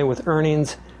 not only with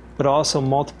earnings, but also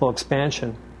multiple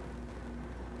expansion.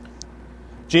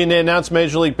 Gene, they announced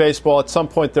Major League Baseball. At some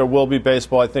point there will be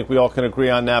baseball. I think we all can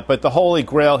agree on that. But the holy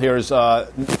grail here is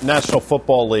National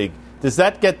Football League. Does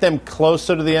that get them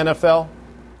closer to the NFL?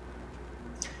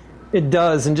 It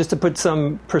does, and just to put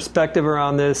some perspective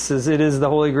around this, it is the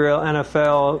holy grail.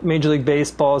 NFL, Major League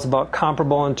Baseball is about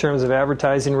comparable in terms of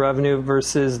advertising revenue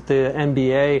versus the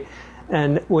NBA.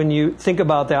 And when you think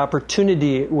about the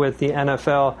opportunity with the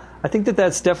NFL, I think that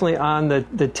that's definitely on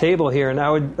the table here. And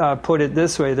I would put it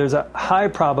this way. There's a high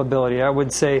probability, I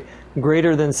would say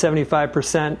greater than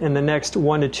 75% in the next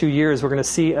 1 to 2 years, we're going to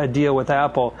see a deal with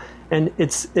Apple. And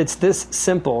it's this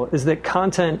simple, is that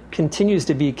content continues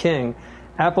to be king.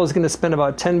 Apple is going to spend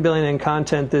about $10 billion in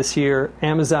content this year,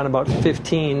 Amazon about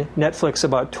 15, Netflix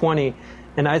about 20.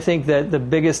 And I think that the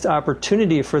biggest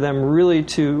opportunity for them really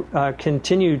to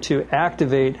continue to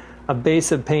activate a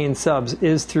base of paying subs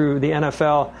is through the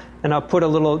NFL. And I'll put a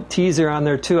little teaser on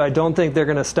there, too. I don't think they're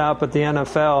going to stop at the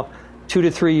NFL. 2 to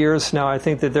 3 years from now, I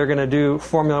think that they're going to do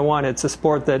Formula One. It's a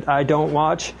sport that I don't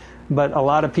watch, but a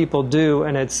lot of people do,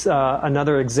 and it's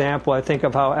another example, I think,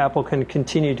 of how Apple can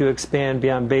continue to expand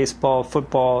beyond baseball,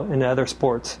 football, and other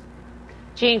sports.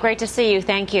 Gene, great to see you.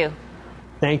 Thank you.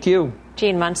 Thank you.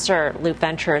 Gene Munster, Loop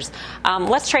Ventures.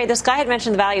 Let's trade. This guy had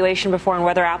mentioned the valuation before and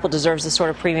whether Apple deserves this sort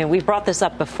of premium. We've brought this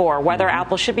up before, whether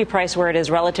Apple should be priced where it is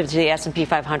relative to the S&P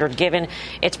 500, given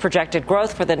its projected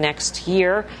growth for the next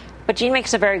year. But Gene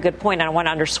makes a very good point, and I want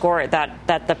to underscore it,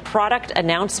 that the product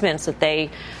announcements that they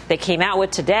came out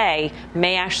with today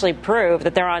may actually prove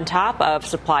that they're on top of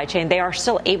supply chain. They are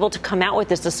still able to come out with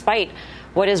this despite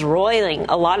what is roiling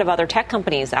a lot of other tech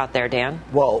companies out there, Dan.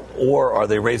 Well, or are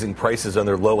they raising prices on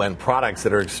their low-end products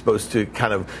that are supposed to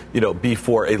kind of, be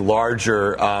for a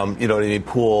larger,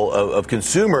 pool of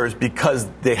consumers because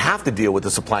they have to deal with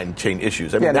the supply chain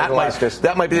issues? I mean, that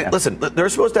might be. Yeah. Listen, they're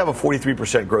supposed to have a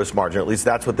 43% gross margin. At least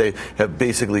that's what they have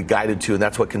basically guided to, and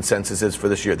that's what consensus is for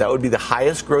this year. That would be the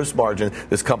highest gross margin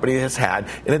this company has had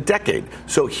in a decade.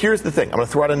 So here's the thing. I'm going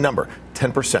to throw out a number,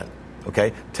 10%.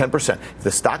 Okay, 10%. If the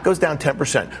stock goes down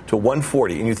 10% to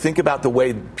 140, and you think about the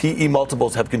way PE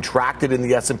multiples have contracted in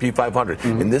the S&P 500,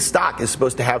 and this stock is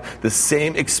supposed to have the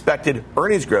same expected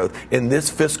earnings growth in this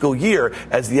fiscal year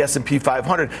as the S&P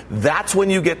 500, that's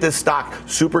when you get this stock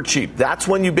super cheap. That's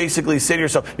when you basically say to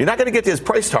yourself, you're not going to get to his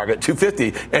price target,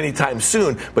 250, anytime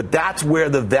soon, but that's where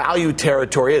the value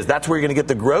territory is. That's where you're going to get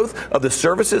the growth of the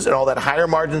services and all that higher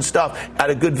margin stuff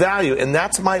at a good value. And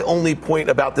that's my only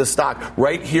point about this stock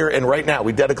right here and right now.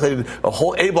 We dedicated a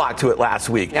whole A block to it last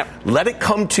week. Yep. Let it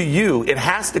come to you. It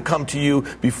has to come to you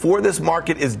before this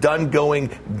market is done going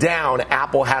down.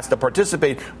 Apple has to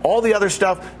participate. All the other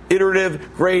stuff,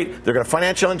 iterative, great. They're going to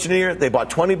financial engineer. They bought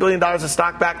 $20 billion of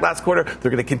stock back last quarter. They're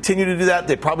going to continue to do that.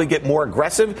 They probably get more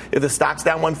aggressive if the stock's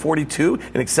down 142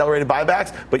 in accelerated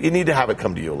buybacks, but you need to have it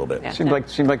come to you a little bit. Yeah. Seemed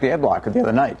like the A block the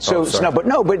other night.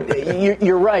 But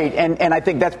you're right. And I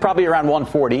think that's probably around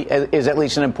 140 is at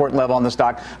least an important level on the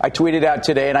stock. I tweeted out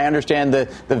today, and I understand the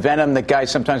venom that guys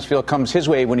sometimes feel comes his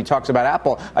way when he talks about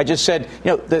Apple. I just said,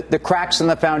 the cracks in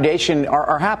the foundation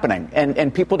are happening,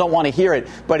 and people don't want to hear it,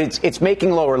 but it's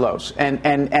making lower lows.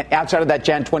 And outside of that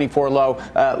Jan 24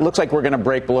 low, looks like we're going to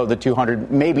break below the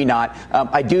 200, maybe not.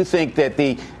 I do think that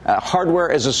the hardware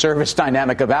as a service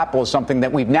dynamic of Apple is something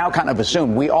that we've now kind of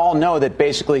assumed. We all know that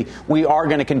basically we are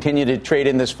going to continue to trade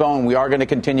in this phone. We are going to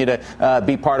continue to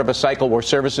be part of a cycle where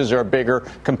services are a bigger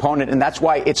component, and that's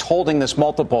why it's holding this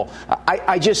multiple.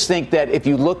 I just think that if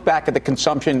you look back at the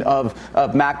consumption of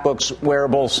MacBooks,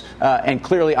 wearables, and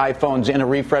clearly iPhones in a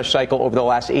refresh cycle over the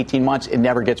last 18 months, it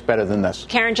never gets better than this.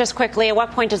 Karen, just quickly, at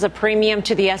what point does a premium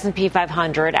to the S&P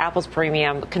 500, Apple's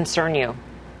premium, concern you?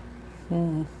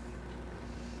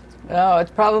 Oh,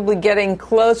 it's probably getting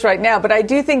close right now. But I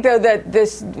do think, though, that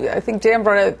this, I think Dan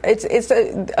brought it, it's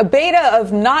a beta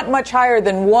of not much higher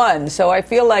than 1. So I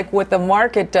feel like what the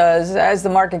market does, as the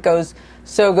market goes,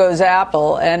 so goes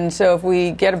Apple. And so if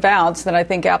we get a bounce, then I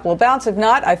think Apple will bounce. If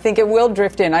not, I think it will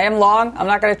drift in. I am long. I'm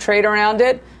not going to trade around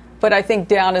it. But I think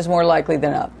down is more likely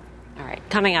than up. All right,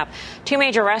 coming up, 2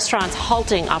 major restaurants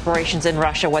halting operations in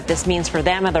Russia. What this means for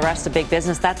them and the rest of big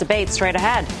business, that debate straight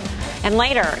ahead. And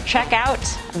later, check out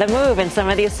the move in some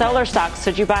of these solar stocks.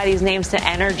 Should you buy these names to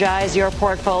energize your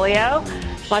portfolio?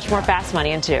 Much more Fast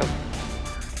Money in 2.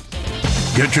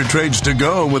 Get your trades to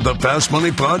go with the Fast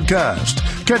Money Podcast.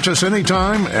 Catch us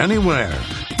anytime, anywhere.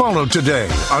 Follow today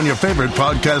on your favorite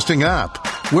podcasting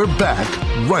app. We're back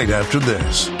right after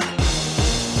this.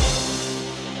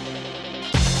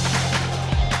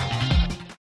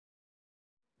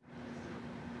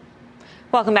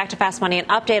 Welcome back to Fast Money. An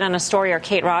update on a story our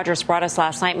Kate Rogers brought us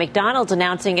last night. McDonald's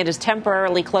announcing it is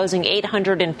temporarily closing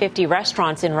 850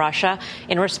 restaurants in Russia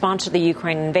in response to the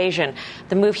Ukraine invasion.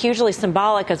 The move, hugely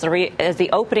symbolic as the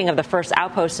opening of the first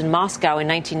outpost in Moscow in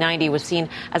 1990, was seen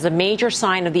as a major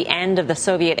sign of the end of the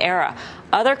Soviet era.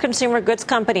 Other consumer goods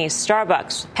companies,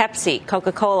 Starbucks, Pepsi,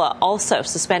 Coca-Cola, also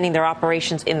suspending their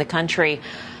operations in the country.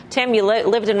 Tim, you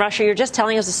lived in Russia. You're just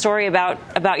telling us a story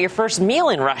about your first meal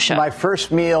in Russia. My first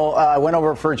meal, I went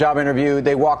over for a job interview.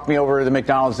 They walked me over to the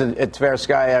McDonald's at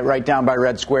Tverskaya, right down by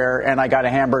Red Square, and I got a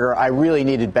hamburger I really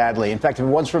needed badly. In fact, if it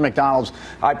wasn't for McDonald's,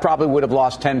 I probably would have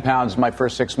lost 10 pounds my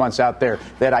first 6 months out there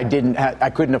that I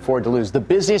couldn't afford to lose. The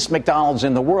busiest McDonald's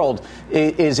in the world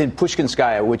is in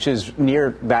Pushkinskaya, which is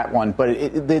near that one.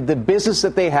 But the business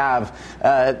that they have,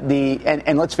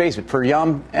 and let's face it, for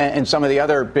Yum and some of the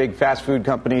other big fast food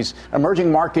companies,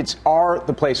 emerging markets are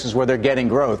the places where they're getting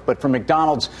growth. But for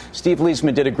McDonald's, Steve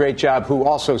Leisman did a great job, who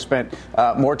also spent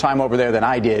more time over there than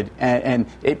I did. And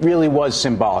it really was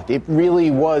symbolic. It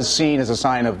really was seen as a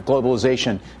sign of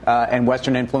globalization and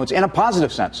Western influence in a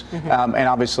positive sense. And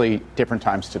obviously, different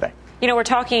times today. You know, we're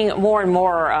talking more and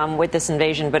more with this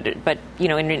invasion, but you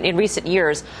know, in recent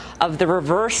years, of the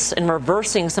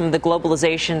reversing some of the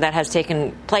globalization that has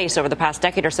taken place over the past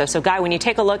decade or so. So, Guy, when you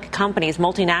take a look at companies,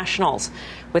 multinationals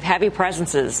with heavy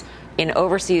presences in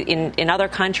other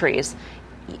countries,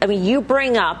 I mean, you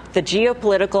bring up the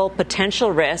geopolitical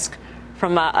potential risk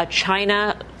from a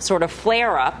China sort of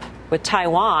flare-up with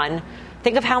Taiwan.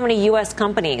 Think of how many U.S.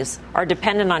 companies are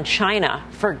dependent on China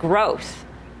for growth.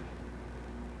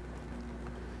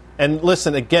 And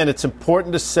listen, again, it's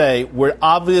important to say we're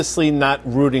obviously not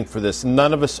rooting for this.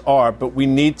 None of us are, but we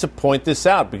need to point this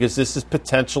out because this is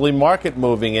potentially market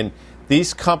moving. And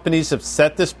these companies have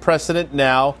set this precedent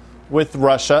now with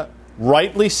Russia,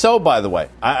 rightly so, by the way.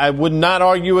 I would not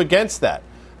argue against that.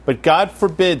 But God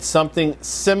forbid something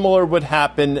similar would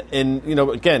happen in,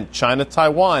 again, China,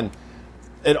 Taiwan.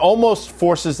 It almost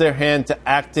forces their hand to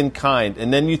act in kind.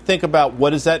 And then you think about, what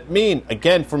does that mean,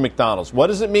 again, for McDonald's? What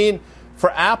does it mean for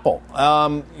Apple?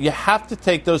 You have to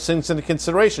take those things into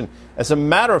consideration. As a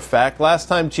matter of fact, last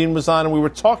time Gene was on and we were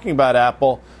talking about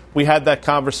Apple, we had that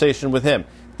conversation with him.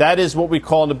 That is what we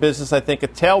call in the business, I think, a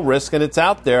tail risk, and it's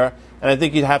out there, and I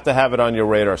think you'd have to have it on your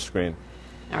radar screen.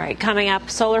 All right, coming up,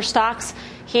 solar stocks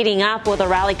heating up. Will the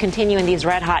rally continue in these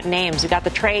red-hot names? We've got the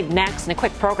trade next, and a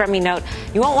quick programming note.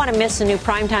 You won't want to miss a new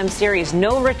primetime series,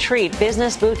 No Retreat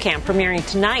Business Bootcamp, premiering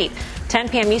tonight, 10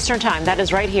 p.m. Eastern Time. That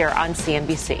is right here on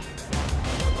CNBC.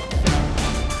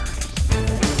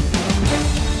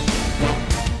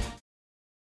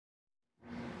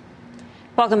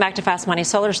 Welcome back to Fast Money.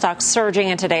 Solar stocks surging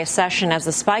in today's session as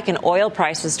the spike in oil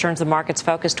prices turns the market's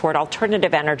focus toward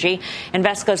alternative energy.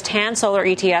 Invesco's TAN Solar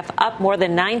ETF up more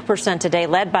than 9% today,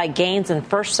 led by gains in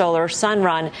First Solar,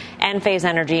 Sunrun, Enphase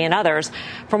Energy, and others.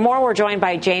 For more, we're joined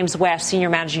by James West, Senior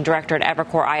Managing Director at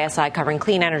Evercore ISI, covering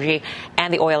clean energy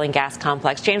and the oil and gas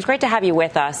complex. James, great to have you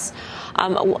with us.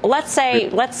 Let's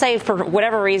say for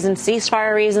whatever reason,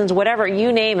 ceasefire reasons, whatever,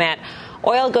 you name it,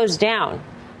 oil goes down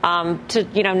to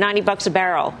 $90 a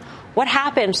barrel. What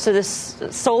happens to this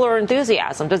solar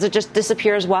enthusiasm? Does it just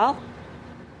disappear as well?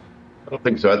 I don't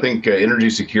think so. I think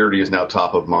energy security is now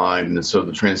top of mind, and so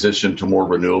the transition to more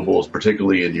renewables,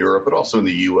 particularly in Europe, but also in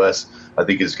the U.S., I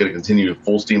think is going to continue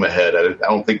full steam ahead. I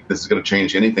don't think this is going to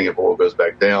change anything if oil goes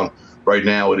back down. Right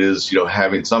now, it is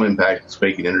having some impact. It's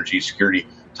making energy security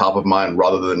top of mind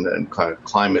rather than kind of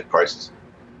climate crisis.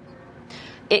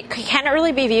 can it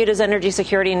really be viewed as energy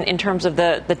security in terms of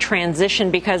the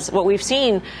transition? Because what we've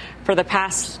seen for the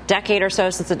past decade or so,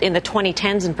 since in the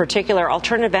 2010s in particular,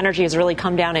 alternative energy has really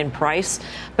come down in price.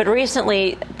 But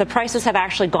recently, the prices have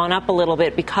actually gone up a little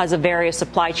bit because of various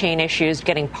supply chain issues,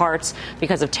 getting parts,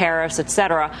 because of tariffs, et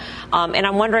cetera. And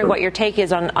I'm wondering what your take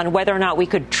is on whether or not we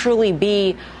could truly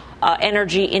be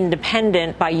energy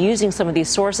independent by using some of these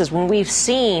sources when we've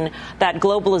seen that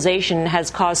globalization has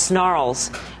caused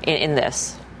snarls in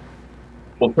this.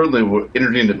 Well, certainly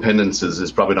energy independence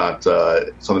is probably not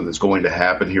something that's going to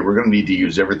happen here. We're going to need to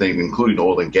use everything, including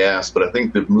oil and gas. But I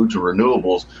think the move to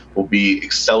renewables will be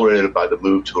accelerated by the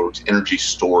move towards energy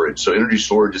storage. So energy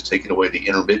storage is taking away the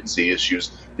intermittency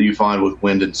issues that you find with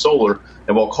wind and solar.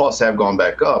 And while costs have gone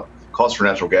back up, costs for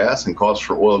natural gas and costs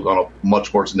for oil have gone up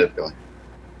much more significantly.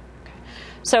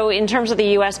 So in terms of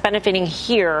the U.S. benefiting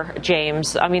here,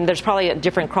 James, I mean, there's probably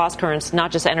different cross currents,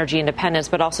 not just energy independence,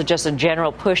 but also just a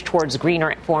general push towards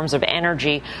greener forms of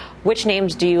energy. Which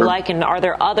names do you like, and are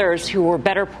there others who were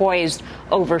better poised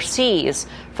overseas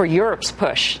for Europe's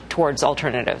push towards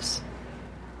alternatives?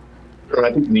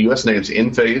 I think the U.S. names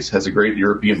Enphase has a great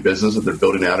European business that they're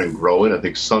building out and growing. I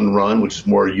think Sunrun, which is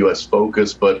more U.S.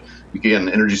 focused, but again,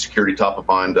 energy security top of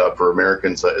mind for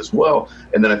Americans as well.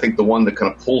 And then I think the one that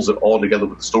kind of pulls it all together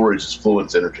with the storage is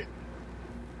Fluence Energy.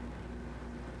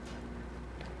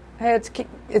 Hey,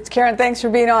 it's Karen. Thanks for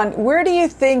being on. Where do you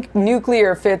think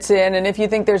nuclear fits in? And if you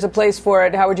think there's a place for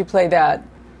it, how would you play that?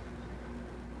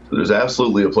 There's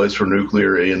absolutely a place for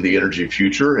nuclear in the energy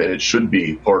future, and it should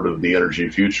be part of the energy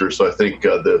future. So I think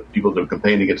the people that have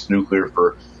campaigned against nuclear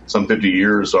for some 50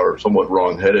 years are somewhat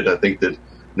wrong-headed. I think that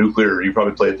nuclear, you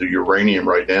probably play it through uranium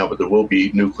right now, but there will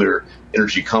be nuclear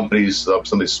energy companies, some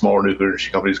of these smaller nuclear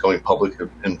energy companies going public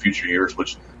in future years,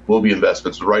 which will be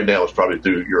investments. But right now it's probably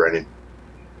through uranium.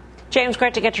 James,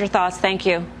 great to get your thoughts. Thank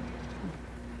you.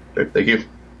 Okay, thank you.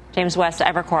 James West,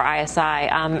 Evercore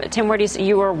ISI. Tim, where do you see,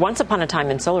 you were once upon a time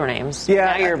in solar names. Yeah,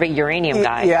 now you're a big uranium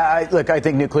guy. Yeah, look, I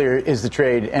think nuclear is the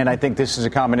trade, and I think this is a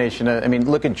combination of, I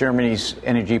mean, look at Germany's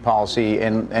energy policy,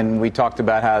 and we talked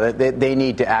about how they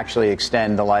need to actually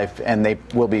extend the life, and they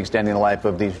will be extending the life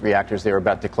of these reactors they're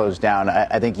about to close down.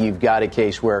 I think you've got a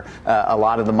case where a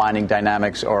lot of the mining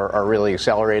dynamics are really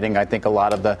accelerating. I think a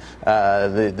lot of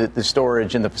the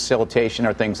storage and the facilitation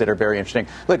are things that are very interesting.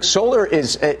 Look, solar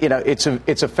is,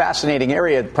 it's a fascinating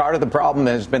area. Part of the problem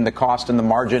has been the cost and the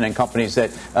margin, and companies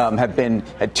that have been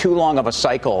had too long of a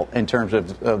cycle in terms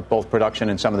of both production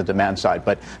and some of the demand side.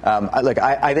 But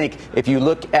I think if you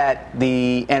look at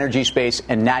the energy space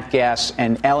and nat gas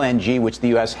and LNG, which the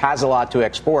U.S. has a lot to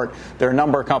export, there are a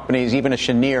number of companies, even a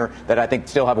Cheniere, that I think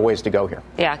still have a ways to go here.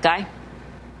 Yeah, Guy?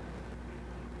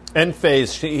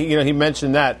 Enphase, he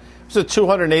mentioned that. It was a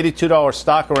 $282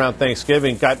 stock around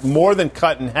Thanksgiving, got more than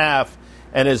cut in half,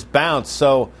 and has bounced.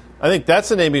 So I think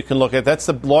that's a name you can look at. That's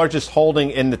the largest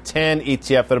holding in the TAN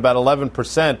ETF at about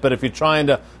 11%. But if you're trying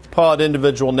to pull out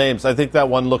individual names, I think that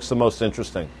one looks the most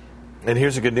interesting. And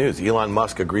here's the good news. Elon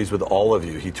Musk agrees with all of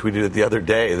you. He tweeted it the other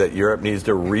day that Europe needs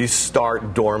to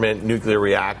restart dormant nuclear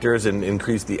reactors and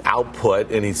increase the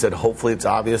output. And he said, hopefully it's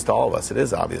obvious to all of us. It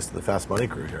is obvious to the Fast Money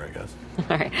crew here, I guess.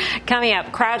 All right. Coming up,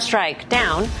 CrowdStrike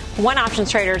down. One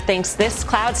options trader thinks this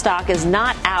cloud stock is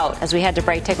not out. As we head to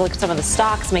break, take a look at some of the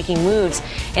stocks making moves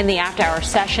in the after-hour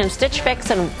session. Stitch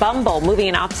Fix and Bumble moving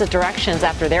in opposite directions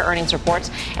after their earnings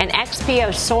reports. And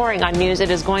XPO soaring on news it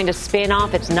is going to spin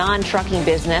off its non-trucking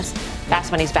business.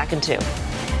 Fast Money's back in 2.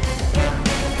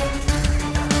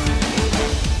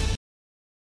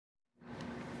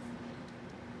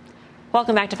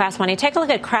 Welcome back to Fast Money. Take a look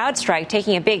at CrowdStrike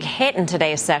taking a big hit in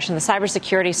today's session. The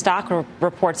cybersecurity stock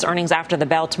reports earnings after the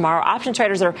bell tomorrow. Option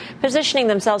traders are positioning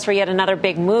themselves for yet another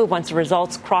big move once the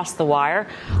results cross the wire.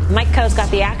 Mike Coe's got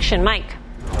the action. Mike.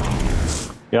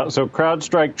 Yeah, so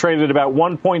CrowdStrike traded about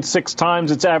 1.6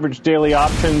 times its average daily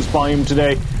options volume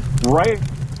today. Right,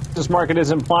 this market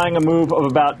is implying a move of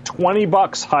about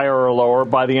 $20 higher or lower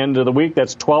by the end of the week.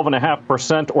 That's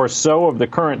 12.5% or so of the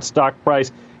current stock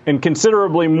price, and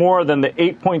considerably more than the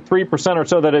 8.3% or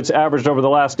so that it's averaged over the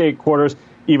last 8 quarters,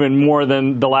 even more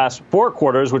than the last 4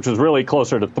 quarters, which was really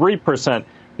closer to 3%.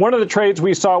 One of the trades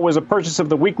we saw was a purchase of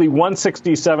the weekly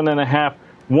 167.5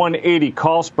 180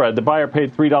 call spread. The buyer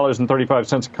paid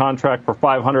 $3.35 a contract for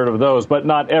 500 of those, but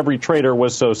not every trader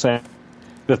was so sane.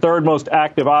 The third most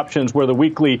active options were the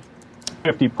weekly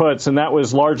 50 puts, and that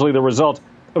was largely the result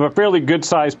of a fairly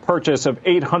good-sized purchase of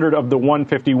 800 of the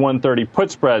 150, 130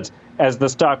 put spreads as the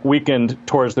stock weakened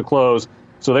towards the close.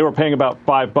 So they were paying about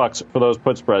 $5 for those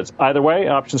put spreads. Either way,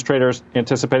 options traders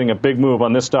anticipating a big move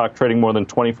on this stock, trading more than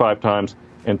 25 times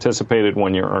anticipated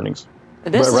one-year earnings.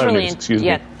 This is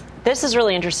really, This is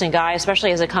really interesting, Guy,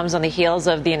 especially as it comes on the heels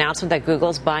of the announcement that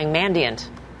Google's buying Mandiant.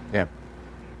 Yeah.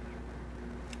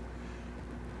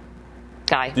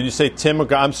 Guy. Did you say Tim or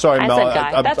Guy? I'm sorry, Mel. Said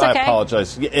Guy. That's okay. I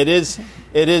apologize. It is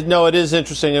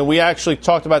interesting. And we actually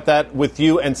talked about that with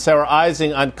you and Sarah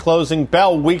Eising on Closing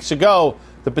Bell weeks ago,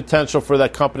 the potential for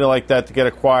that company like that to get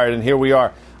acquired. And here we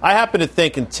are. I happen to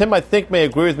think, and Tim, I think, may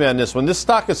agree with me on this one, this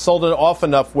stock is sold off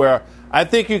enough where I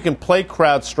think you can play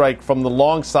CrowdStrike from the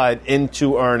long side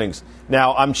into earnings.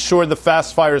 Now, I'm sure the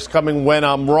fast fire is coming when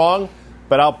I'm wrong,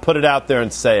 but I'll put it out there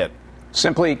and say it.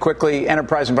 Simply, quickly,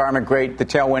 enterprise environment, great. The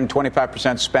tailwind,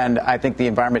 25% spend. I think the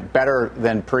environment better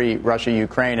than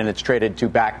pre-Russia-Ukraine, and it's traded to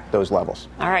back those levels.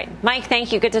 All right. Mike,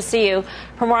 thank you. Good to see you.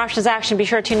 For more options action, be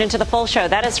sure to tune into the full show.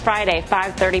 That is Friday,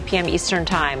 5:30 p.m. Eastern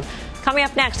Time. Coming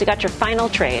up next, we got your final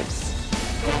trades.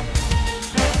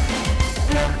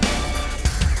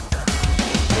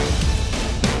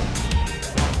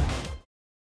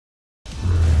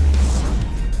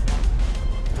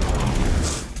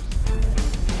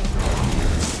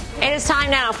 It is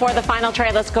time now for the final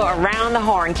trade. Let's go around the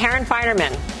horn. Karen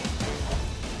Feinerman.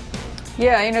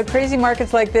 Yeah, crazy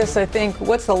markets like this, I think,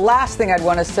 what's the last thing I'd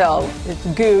want to sell? It's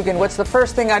Goog. And what's the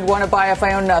first thing I'd want to buy if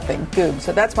I own nothing? Goog.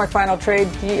 So that's my final trade,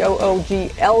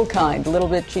 GOOGL kind, a little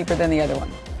bit cheaper than the other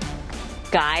one.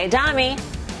 Guy Adami.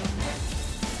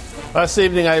 Last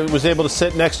evening, I was able to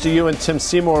sit next to you and Tim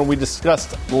Seymour, and we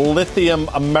discussed Lithium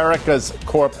Americas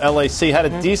Corp, LAC. Had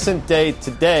a decent day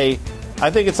today.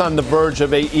 I think it's on the verge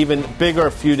of a even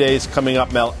bigger few days coming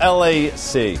up, Mel.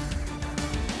 LAC.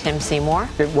 Tim Seymour.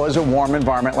 It was a warm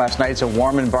environment last night. It's a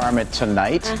warm environment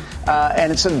tonight.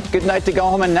 And it's a good night to go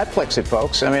home and Netflix it,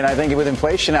 folks. I mean, I think with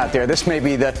inflation out there, this may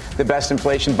be the best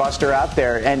inflation buster out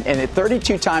there. And at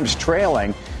 32 times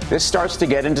trailing, this starts to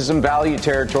get into some value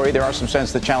territory. There are some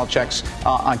sense the channel checks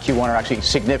on Q1 are actually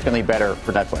significantly better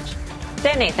for Netflix.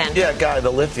 Dan Nathan. Yeah, Guy,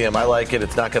 the lithium, I like it.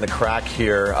 It's not going to crack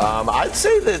here. I'd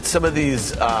say that some of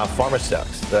these pharma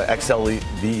stocks, the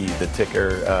XLV, the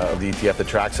ticker of the ETF that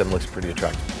tracks them, looks pretty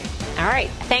attractive. All right.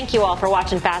 Thank you all for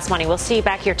watching Fast Money. We'll see you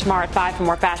back here tomorrow at 5 for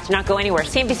more Fast. Do not go anywhere.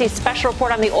 CNBC's special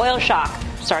report on the oil shock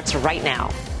starts right now.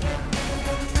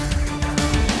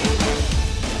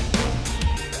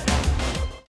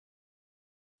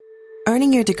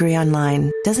 Earning your degree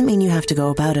online doesn't mean you have to go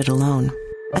about it alone.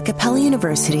 At Capella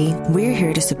University, we're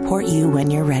here to support you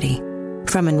when you're ready.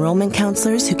 From enrollment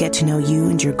counselors who get to know you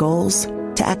and your goals,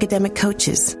 to academic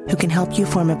coaches who can help you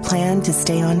form a plan to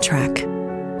stay on track.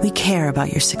 We care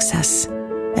about your success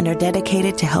and are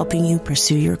dedicated to helping you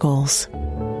pursue your goals.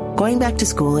 Going back to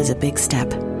school is a big step,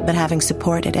 but having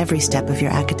support at every step of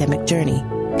your academic journey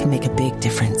can make a big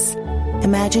difference.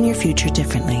 Imagine your future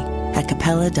differently at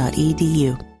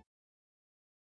capella.edu.